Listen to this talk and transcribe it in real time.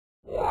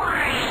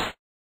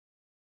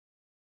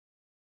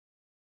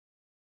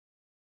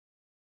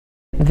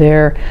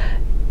there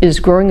is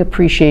growing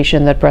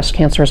appreciation that breast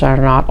cancers are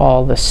not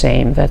all the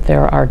same, that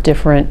there are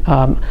different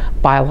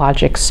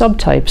biologic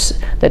subtypes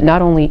that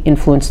not only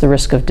influence the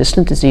risk of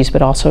distant disease,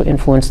 but also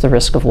influence the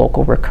risk of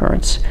local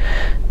recurrence.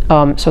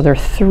 So there are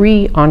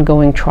 3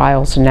 ongoing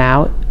trials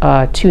now,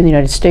 2 in the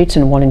United States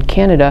and 1 in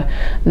Canada,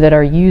 that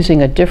are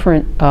using a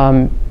different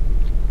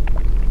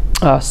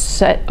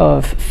set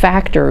of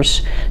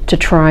factors to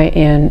try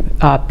and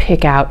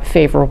pick out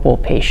favorable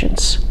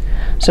patients.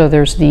 So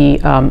there's the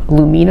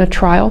LUMINA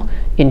trial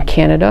in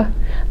Canada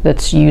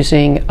that's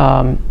using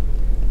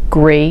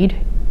grade,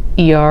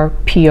 ER,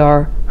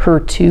 PR,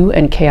 HER2,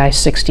 and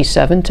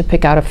Ki67 to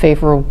pick out a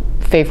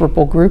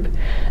favorable group.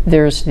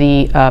 There's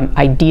the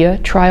IDEA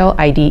trial,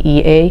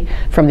 IDEA,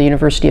 from the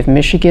University of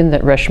Michigan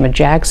that Reshma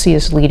Jagsi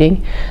is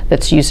leading,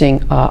 that's using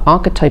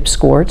oncotype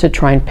score to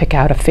try and pick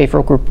out a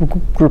favorable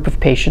group of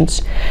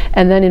patients.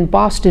 And then in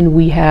Boston,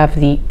 we have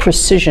the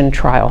Precision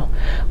trial,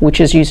 which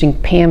is using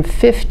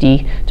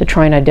PAM50 to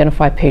try and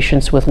identify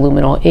patients with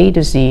Luminal A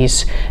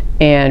disease,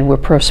 and we're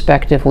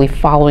prospectively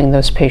following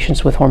those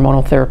patients with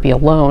hormonal therapy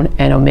alone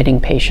and omitting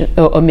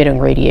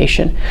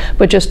radiation.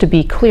 But just to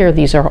be clear,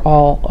 these are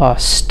all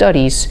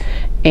studies,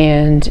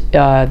 and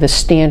the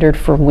standard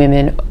for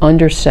women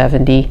under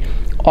 70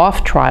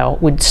 off trial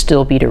would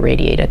still be to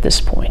radiate at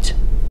this point.